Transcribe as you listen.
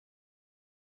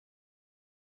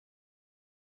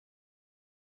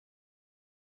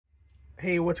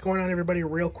Hey, what's going on, everybody?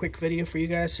 Real quick video for you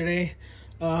guys today.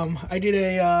 I did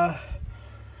a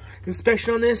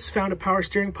inspection on this, found a power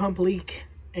steering pump leak,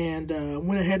 and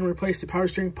went ahead and replaced the power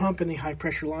steering pump and the high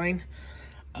pressure line.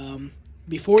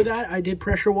 Before that, I did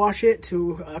pressure wash it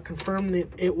to confirm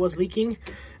that it was leaking,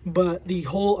 but the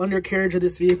whole undercarriage of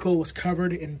this vehicle was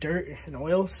covered in dirt and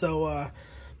oil. So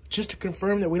just to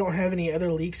confirm that we don't have any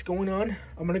other leaks going on,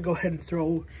 I'm going to go ahead and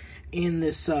throw in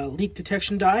this leak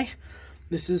detection dye.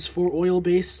 This is for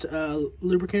oil-based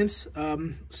lubricants.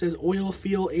 It says oil,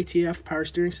 fuel, ATF, power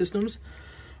steering systems.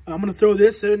 I'm going to throw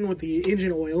this in with the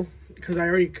engine oil because I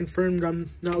already confirmed I'm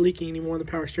not leaking anymore in the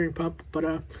power steering pump. But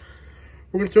we're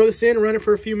going to throw this in, run it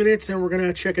for a few minutes, and we're going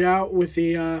to check it out with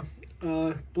the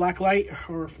black light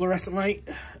or fluorescent light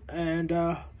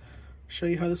and show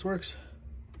you how this works.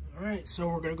 All right, so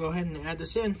we're going to go ahead and add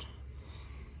this in.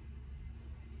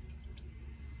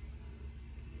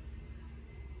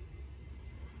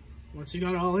 Once you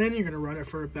got it all in, you're going to run it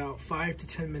for about 5 to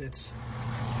 10 minutes.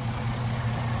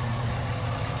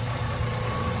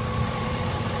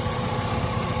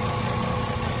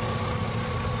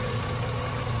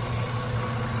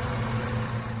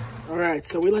 Alright,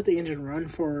 so we let the engine run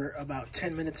for about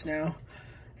 10 minutes now,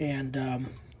 and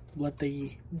let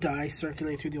the dye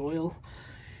circulate through the oil.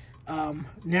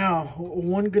 Now,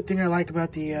 one good thing I like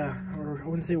about the, or I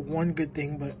wouldn't say one good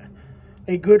thing, but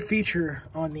a good feature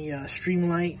on the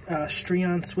Streamlight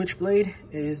Strion Switchblade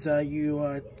is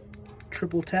you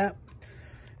triple tap,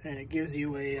 and it gives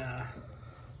you a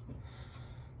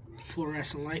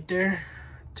fluorescent light there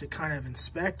to kind of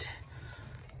inspect.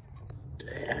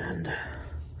 And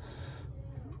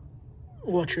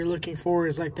what you're looking for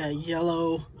is like that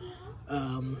yellow,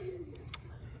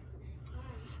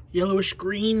 yellowish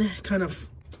green kind of,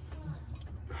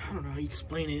 I don't know how you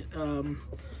explain it,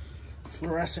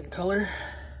 fluorescent color.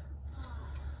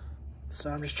 So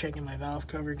I'm just checking my valve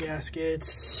cover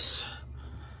gaskets.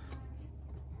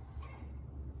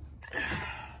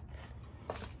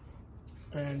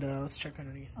 And let's check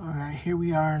underneath. All right, here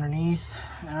we are underneath.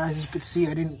 As you can see,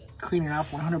 I didn't clean it up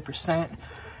 100%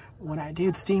 when I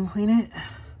did steam clean it.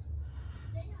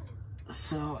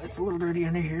 So it's a little dirty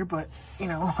under here, but you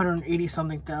know, 180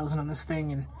 something thousand on this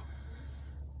thing, and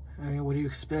I mean, what do you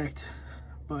expect?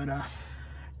 But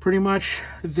pretty much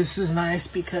this is nice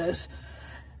because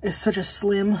it's such a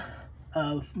slim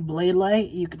blade light.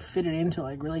 You could fit it into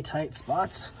like really tight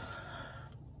spots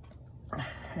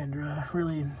and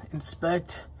really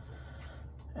inspect.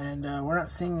 And we're not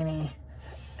seeing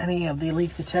any of the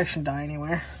leak detection dye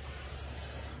anywhere.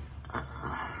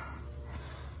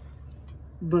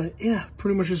 But yeah,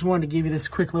 pretty much just wanted to give you this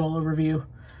quick little overview.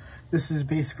 This is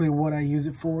basically what I use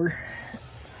it for.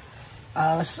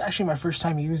 This is actually my first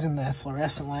time using the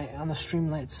fluorescent light on the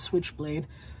Streamlight Switchblade.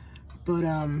 But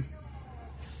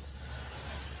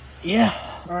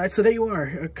yeah. All right, so there you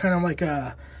are. Kind of like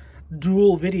a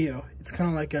dual video. It's kind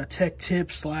of like a tech tip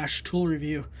 / tool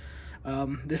review.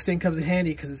 This thing comes in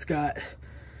handy because it's got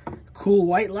cool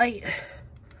white light.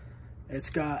 It's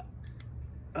got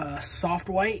soft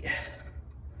white.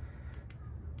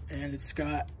 And it's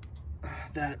got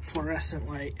that fluorescent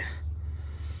light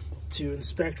to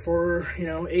inspect for, you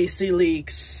know, AC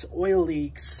leaks, oil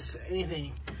leaks,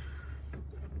 anything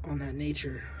on that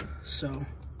nature. So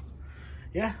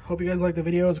yeah, hope you guys liked the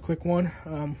video. It was a quick one.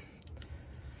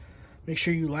 Make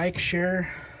sure you like,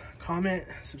 share, comment,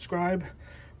 subscribe.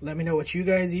 Let me know what you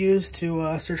guys use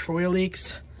to search for oil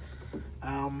leaks,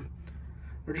 or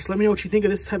just let me know what you think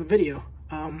of this type of video.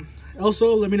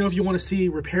 Also, let me know if you want to see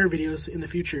repair videos in the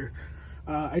future.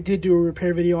 I did do a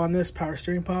repair video on this power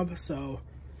steering pump, so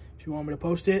if you want me to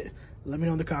post it, let me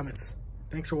know in the comments.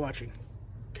 Thanks for watching.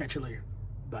 Catch you later.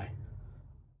 Bye.